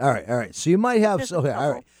 maybe. All right. So you might have. All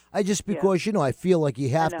right. I just because I feel like you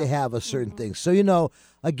have to have a certain thing. So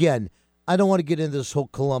again, I don't want to get into this whole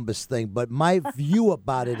Columbus thing, but my view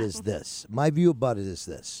about it is this.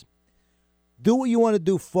 Do what you want to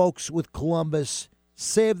do, folks, with Columbus.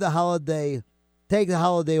 Save the holiday. Take the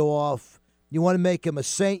holiday off. You want to make him a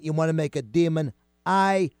saint. You want to make a demon.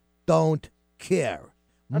 I don't care.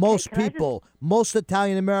 Okay, most people, most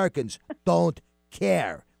Italian Americans don't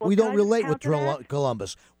care. Well, we don't relate with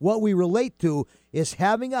Columbus. What we relate to is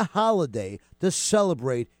having a holiday to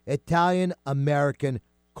celebrate Italian American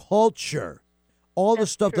culture. All the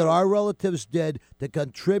stuff that our relatives did to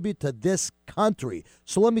contribute to this country.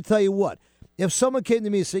 So let me tell you what. If someone came to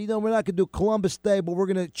me and said, we're not going to do Columbus Day, but we're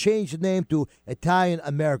going to change the name to Italian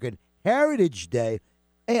American Heritage Day,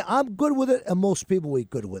 hey, I'm good with it, and most people will be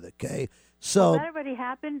good with it, okay? So that already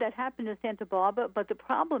happened. That happened in Santa Barbara, but the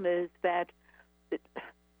problem is that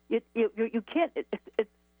you can't. It's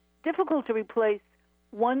difficult to replace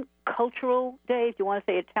one cultural day, if you want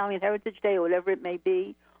to say Italian Heritage Day or whatever it may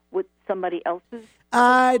be, with somebody else's.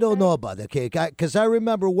 I don't know about that, okay? Because I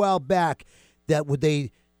remember a while back that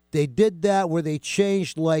they did that where they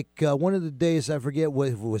changed one of the days, I forget,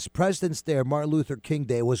 was President's Day or Martin Luther King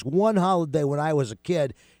Day. It was one holiday when I was a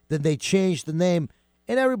kid. Then they changed the name,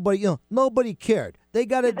 and everybody, nobody cared. They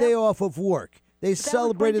got a day off of work. They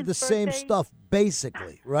celebrated the same stuff,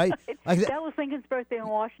 basically, right? That was Lincoln's birthday and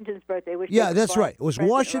Washington's birthday. That's right. It was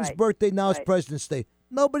Washington's birthday. Now it's President's Day.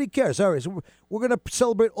 Nobody cares. All right, so we're going to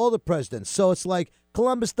celebrate all the presidents. So it's like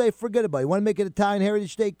Columbus Day, forget about it. You want to make it Italian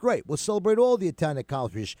Heritage Day? Great. We'll celebrate all the Italian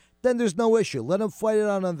accomplishments. Then there's no issue. Let them fight it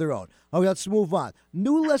out on their own. Okay, let's move on.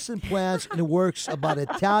 New lesson plans in the works about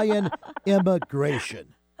Italian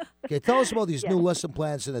immigration. Okay, tell us about these new lesson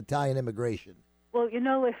plans in Italian immigration. Well,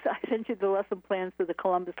 I sent you the lesson plans for the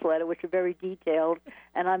Columbus letter, which are very detailed,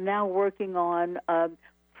 and I'm now working on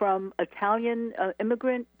from Italian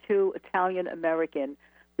immigrant to Italian American,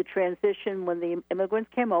 the transition when the immigrants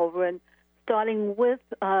came over, and starting with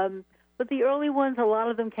the early ones, a lot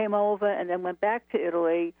of them came over and then went back to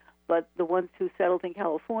Italy, but the ones who settled in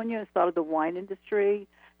California and started the wine industry,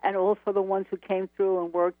 and also the ones who came through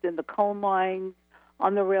and worked in the coal mines,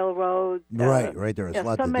 on the railroads. Right. There's a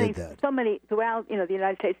lot that did that. So many throughout, the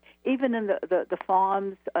United States, even in the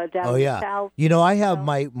farms down in the South. I have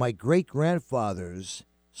my great-grandfather's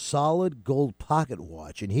solid gold pocket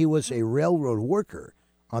watch, and he was a railroad worker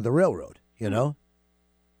on the railroad,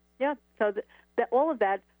 Yeah, so all of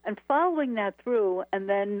that, and following that through, and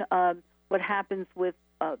then what happens with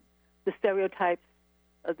the stereotypes,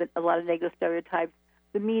 a lot of negative stereotypes,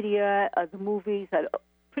 the media, the movies that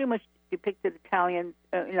pretty much depicted Italians,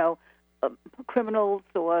 criminals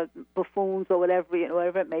or buffoons or whatever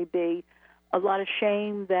it may be. A lot of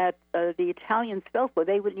shame that the Italians felt, but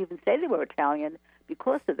they wouldn't even say they were Italian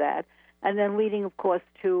because of that. And then leading, of course,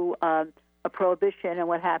 to a prohibition and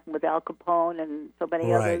what happened with Al Capone and so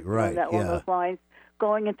many others along those lines.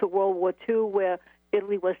 Going into World War II, where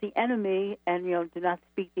Italy was the enemy and did not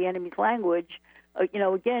speak the enemy's language.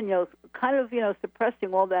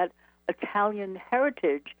 Suppressing all that Italian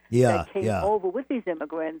heritage that came over with these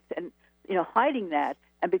immigrants, and hiding that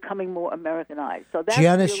and becoming more Americanized. So that's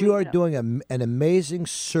Janice, really, you are doing an amazing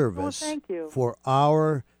service thank you. For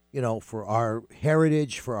our for our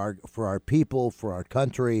heritage, for our people, for our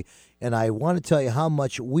country. And I want to tell you how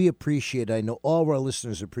much we appreciate. I know all of our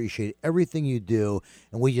listeners appreciate everything you do,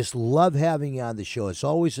 and we just love having you on the show. It's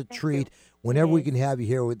always a treat. Whenever we can have you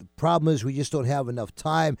here. The problem is we just don't have enough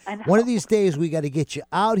time. One of these days we got to get you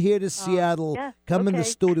out here to Seattle. Come in the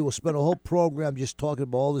studio. We'll spend a whole program just talking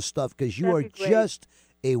about all this stuff because you are just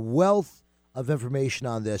a wealth of information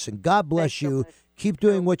on this. And God bless you. Keep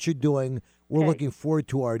doing what you're doing. We're looking forward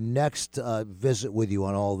to our next visit with you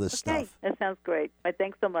on all this stuff. That sounds great.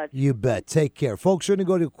 Thanks so much. You bet. Take care. Folks, we're going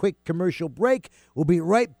to go to a quick commercial break. We'll be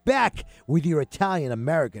right back with your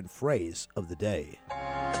Italian-American phrase of the day.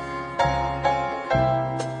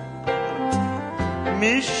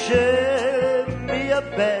 Michel, mia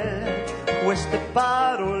belle, queste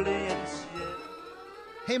parole insieme.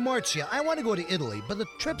 Hey, Marzia, I want to go to Italy, but the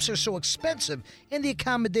trips are so expensive and the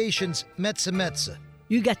accommodations mezza.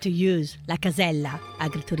 You got to use La Casella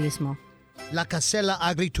Agriturismo. La Casella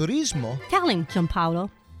Agriturismo? Tell him, Gianpaolo.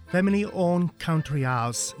 Family-owned country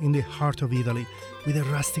house in the heart of Italy with a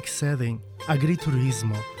rustic setting.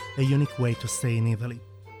 Agriturismo, a unique way to stay in Italy.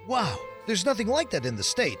 Wow, there's nothing like that in the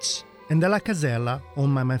States. And the La Casella,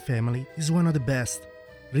 owned by my family, is one of the best.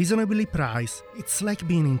 Reasonably priced, it's like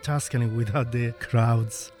being in Tuscany without the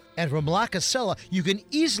crowds. And from La Casella, you can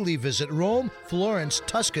easily visit Rome, Florence,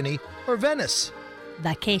 Tuscany, or Venice.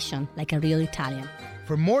 Vacation like a real Italian.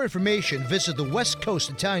 For more information, visit the West Coast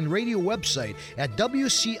Italian Radio website at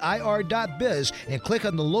WCIR.biz and click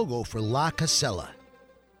on the logo for La Casella.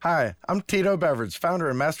 Hi, I'm Tito Beveridge, founder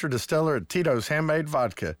and master distiller at Tito's Handmade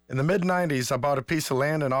Vodka. In the mid-90s, I bought a piece of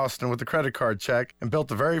land in Austin with a credit card check and built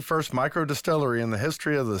the very first micro-distillery in the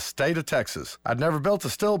history of the state of Texas. I'd never built a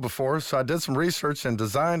still before, so I did some research and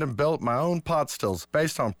designed and built my own pot stills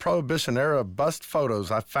based on Prohibition-era bust photos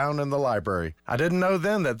I found in the library. I didn't know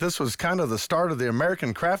then that this was kind of the start of the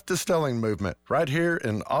American craft distilling movement right here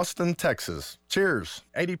in Austin, Texas. Cheers.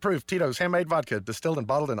 80 proof Tito's Handmade Vodka, distilled and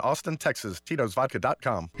bottled in Austin, Texas.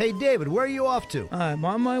 Tito'sVodka.com. Hey, David, where are you off to? I'm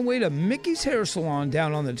on my way to Mickey's Hair Salon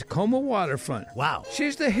down on the Tacoma waterfront. Wow.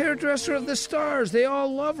 She's the hairdresser of the stars. They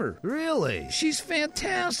all love her. Really? She's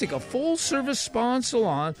fantastic. A full-service spa and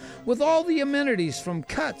salon with all the amenities from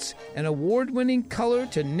cuts and award-winning color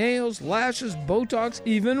to nails, lashes, Botox,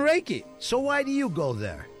 even Reiki. So why do you go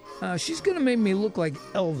there? She's going to make me look like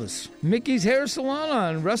Elvis. Mickey's Hair Salon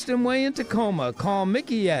on Ruston Way in Tacoma. Call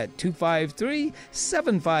Mickey at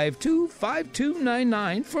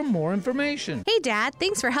 253-752-5299 for more information. Hey, Dad,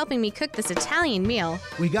 thanks for helping me cook this Italian meal.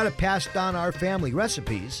 We got to pass down our family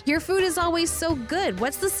recipes. Your food is always so good.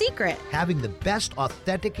 What's the secret? Having the best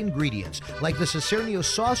authentic ingredients, like the Cicernio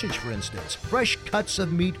sausage, for instance. Fresh cuts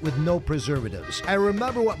of meat with no preservatives. I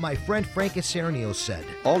remember what my friend Frank Cicernio said.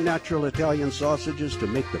 All natural Italian sausages to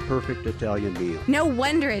make the perfect Italian meal. No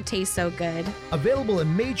wonder it tastes so good. Available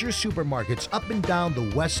in major supermarkets up and down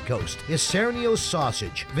the West Coast. Cicernio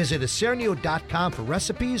sausage. Visit Cicernio.com for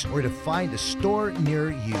recipes or to find a store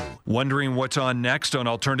near you. Wondering what's on next on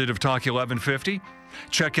Alternative Talk 1150?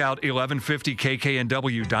 Check out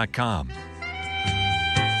 1150kknw.com.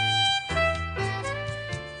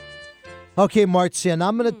 Okay, Marcian,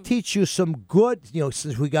 I'm going to teach you some good,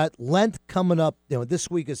 since we got Lent coming up, this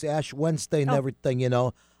week is Ash Wednesday and everything,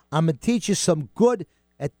 I'm going to teach you some good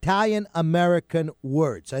Italian-American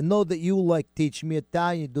words. I know that you like teaching me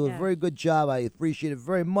Italian. You do a very good job. I appreciate it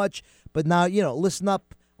very much. But now, listen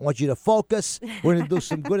up. I want you to focus. We're going to do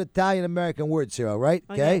some good Italian-American words here, all right?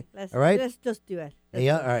 Okay? All right? Let's just do it.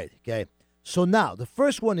 All right, okay. So now, the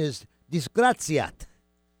first one is disgraziato.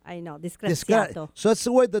 I know, disgraziato. So that's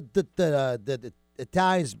the word that the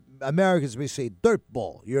Italians, Americans, we say dirt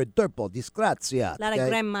ball. You're a dirt ball, disgraziato. Like a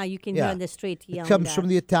grandma you can hear on the street yelling. It comes from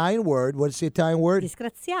the Italian word. What is the Italian word?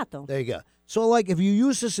 Disgraziato. There you go. So, like, if you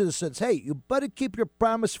use this in a sense, hey, you better keep your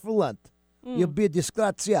promise for Lent. You'll be a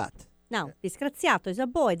disgraziato. No, disgraziato is a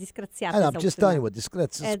boy. Disgraziato. I'm just telling you what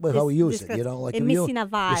disgraziato is how we use it. Like if missing a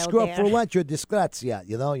vowel. You screw up for lunch, you're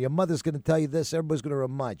disgraziato. Your mother's going to tell you this. Everybody's going to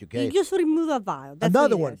remind you. Okay. You just remove a vowel. That's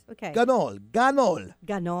another one. Okay. Ganol.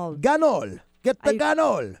 Get the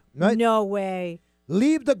ganol. Right? No way.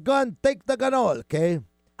 Leave the gun. Take the ganol. Okay.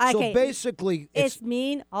 So basically, it's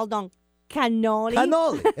mean. Hold on. Cannoli.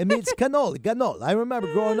 Cannoli. It means cannoli. Ganol. I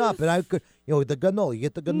remember growing up, and I could, the ganol. You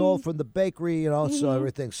get the ganol from the bakery, so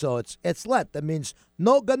everything. So it's Lent. That means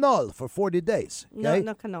no ganol for 40 days. Okay?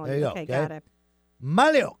 No cannoli. There you Okay, got it.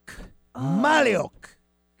 Maliok. Maliok.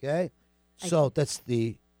 Okay. So that's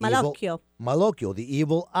the Malocchio. Malocchio, the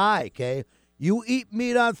evil eye. Okay. You eat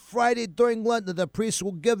meat on Friday during Lent, and the priest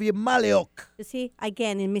will give you maliok. You see,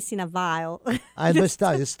 again, you're missing a vowel. I missed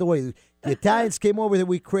out. This is the way the Italians came over that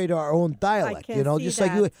we create our own dialect. Just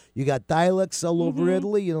that. like you got dialects all over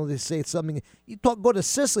Italy. They say something. Go to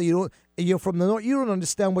Sicily. You're from the north. You don't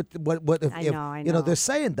understand what I know. They're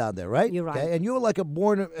saying down there, right? You're right. Okay? And you're like a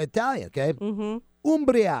born Italian. Okay.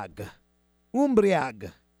 Umbriag,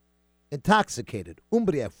 intoxicated.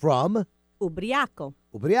 Umbriag from ubriaco.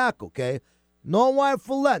 Okay. No wine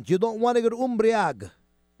for Lent. You don't want to get umbriag.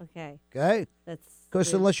 Okay. That's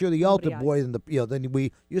because unless you're the altar boy, then then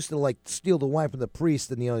we used to steal the wine from the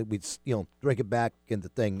priest, and we'd drink it back in the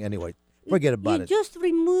thing. Anyway, forget about it. You just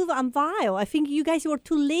remove a vowel. I think you guys were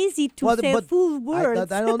too lazy to say full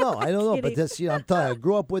words. I don't know. But this, I'm telling you, I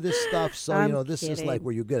grew up with this stuff, so this is like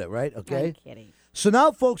where you get it, right? Okay. I'm kidding. So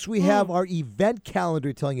now, folks, we have our event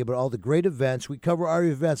calendar telling you about all the great events. We cover our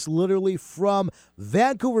events literally from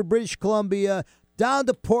Vancouver, British Columbia, down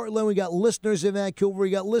to Portland. We got listeners in Vancouver. We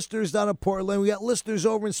got listeners down in Portland. We got listeners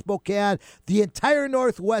over in Spokane. The entire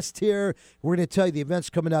Northwest here. We're going to tell you the events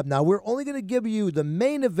coming up. Now, we're only going to give you the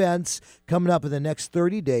main events coming up in the next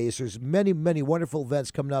 30 days. There's many, many wonderful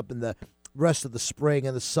events coming up in the rest of the spring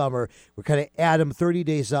and the summer. We're kind of add them 30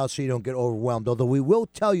 days out so you don't get overwhelmed, although we will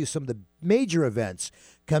tell you some of the major events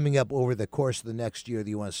coming up over the course of the next year that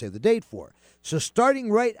you want to save the date for. So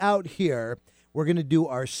starting right out here, we're going to do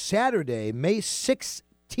our Saturday, May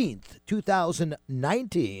 16th,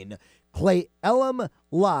 2019. Clay Elum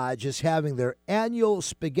Lodge is having their annual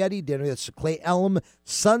spaghetti dinner. That's the Clay Elum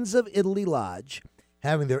Sons of Italy Lodge,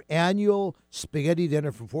 having their annual spaghetti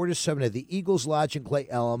dinner from 4 to 7 at the Eagles Lodge in Clay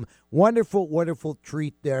Elum. Wonderful, wonderful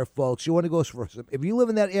treat there, folks. You want to go for some. If you live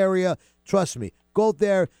in that area, trust me, go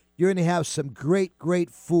there. You're going to have some great,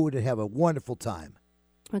 great food and have a wonderful time.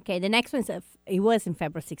 Okay, the next one, it was in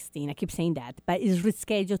February 16. I keep saying that, but it's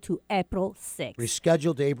rescheduled to April 6.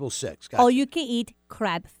 Rescheduled to April 6. Gotcha. All you can eat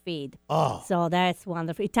crab feed. Oh. So that's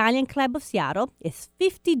wonderful. Italian Club of Seattle is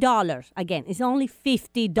 $50. Again, it's only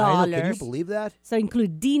 $50. I know. Can you believe that? So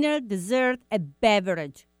include dinner, dessert, and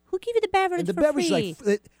beverage. Who give you the beverage and the for beverage, free?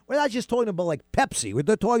 We're not just talking about like Pepsi. We're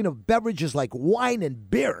talking about beverages like wine and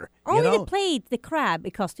beer. Only the plate, the crab,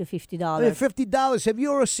 it costs you $50. I mean, $50. Have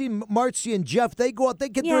you ever seen Marcy and Jeff? They go out, they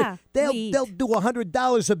get they'll do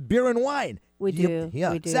 $100 of beer and wine. We do.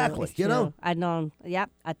 Yeah, we do. exactly. It's true. I know. Yeah,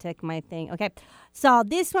 I take my thing. Okay. So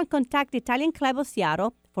this one, contact the Italian Club of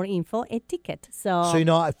Seattle for info a ticket. So you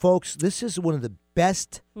know, folks, this is one of the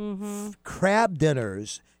best crab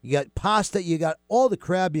dinners. You got pasta, you got all the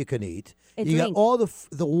crab you can eat. You got all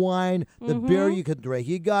the wine, the beer you can drink.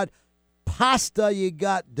 You got pasta, you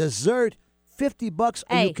got dessert. $50?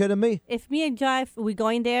 Are you kidding me? If me and Jeff we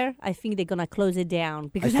going there, I think they're gonna close it down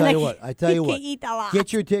because I tell you what, can eat a lot.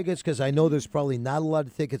 Get your tickets because I know there's probably not a lot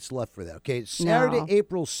of tickets left for that. Okay, Saturday,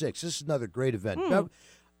 April 6th. This is another great event.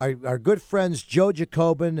 Our good friends Joe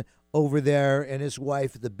Jacobin over there and his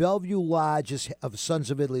wife, the Bellevue Lodge of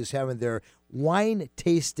Sons of Italy is having their wine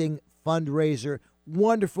tasting fundraiser.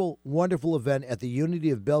 Wonderful, wonderful event at the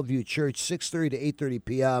Unity of Bellevue Church, 6:30 to 8:30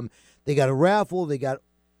 p.m. They got a raffle. They got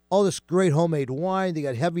all this great homemade wine. They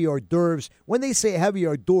got heavy hors d'oeuvres. When they say heavy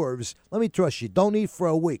hors d'oeuvres, let me trust you. Don't eat for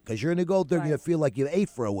a week because you're going to go there and you're going to feel like you ate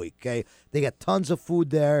for a week, okay? They got tons of food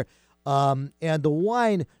there. And the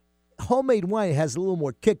wine, homemade wine, has a little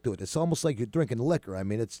more kick to it. It's almost like you're drinking liquor. I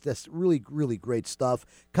mean, it's just really, really great stuff.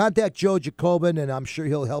 Contact Joe Jacobin, and I'm sure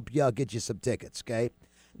he'll help you out, get you some tickets, okay?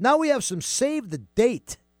 Now we have some save the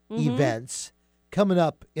date events coming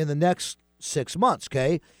up in the next 6 months,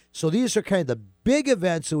 okay? So these are kind of the big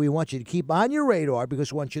events that we want you to keep on your radar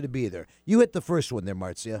because we want you to be there. You hit the first one there,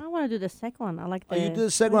 Marcia. I want to do the second one. I like the... Oh, you do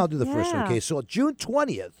the second one, I'll do the first one. Okay, so June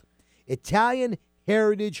 20th, Italian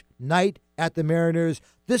Heritage Night at the Mariners.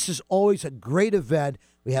 This is always a great event.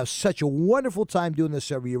 We have such a wonderful time doing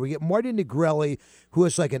this every year. We get Marty Negrelli, who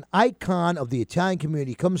is like an icon of the Italian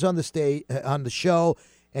community, comes on the stage, on the show,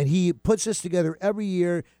 and he puts this together every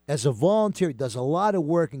year as a volunteer. He does a lot of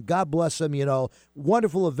work, and God bless him, you know.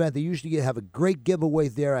 Wonderful event. They usually have a great giveaway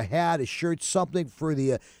there, a hat, a shirt, something for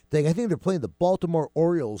the thing. I think they're playing the Baltimore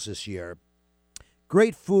Orioles this year.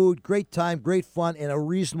 Great food, great time, great fun, and a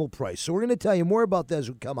reasonable price. So we're going to tell you more about that as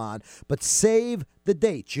we come on, but save the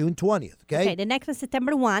date, June 20th, okay? Okay, the next one is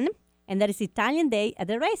September 1. And that is Italian Day at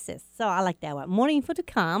the Races. So I like that one. More info to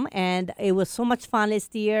come, and it was so much fun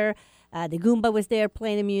last year. The Goomba was there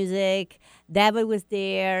playing the music. David was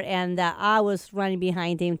there, and I was running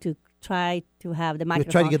behind him to try to have the microphone.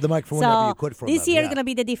 You try to get the microphone whenever you could from this him. year is going to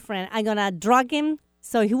be the different. I'm going to drug him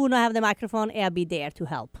so he will not have the microphone, and I'll be there to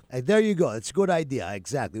help. There you go. It's a good idea.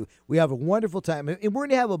 Exactly. We have a wonderful time. And we're going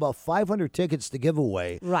to have about 500 tickets to give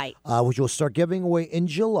away. Right. Which we'll start giving away in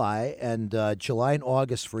July and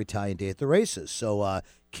August for Italian Day at the Races. So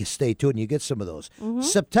stay tuned. You get some of those.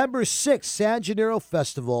 September 6th, San Gennaro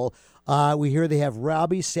Festival. We hear they have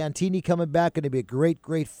Robbie Santini coming back. Going to be a great,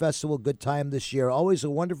 great festival. Good time this year. Always a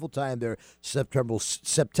wonderful time there. September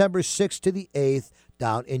 6th to the 8th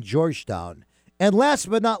down in Georgetown. And last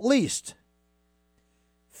but not least,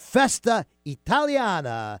 Festa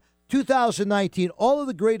Italiana 2019. All of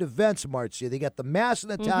the great events, Marcia. They got the Mass in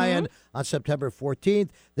Italian on September 14th.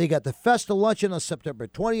 They got the Festa Luncheon on September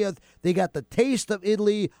 20th. They got the Taste of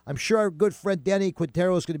Italy. I'm sure our good friend Danny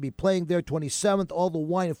Quintero is going to be playing there 27th. All the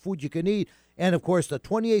wine and food you can eat. And, of course, the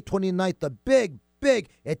 28th, 29th, the big, big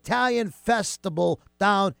Italian festival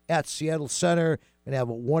down at Seattle Center. Going to have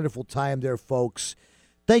a wonderful time there, folks.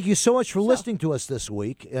 Thank you so much for listening to us this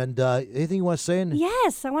week. And anything you want to say?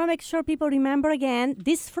 Yes, I want to make sure people remember again,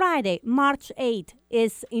 this Friday, March 8th,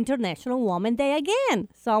 is International Women's Day again.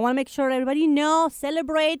 So I want to make sure everybody knows,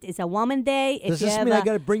 celebrate. It's a Women's Day. Does this mean I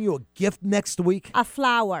got to bring you a gift next week? A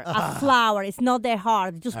flower. A flower. It's not that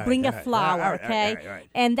hard. Just bring a flower, okay? Right.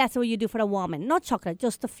 And that's what you do for a woman. Not chocolate,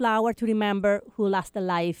 just a flower to remember who lost their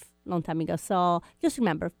life a long time ago. So just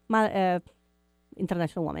remember,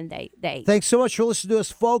 International Women's Day. Thanks so much for listening to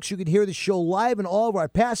us, folks. You can hear the show live and all of our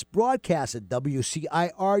past broadcasts at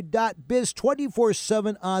WCIR.biz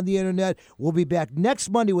 24/7 on the internet. We'll be back next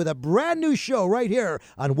Monday with a brand new show right here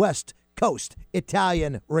on West Coast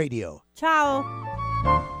Italian Radio. Ciao.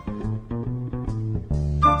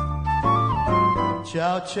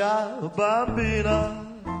 Ciao, ciao, bambina.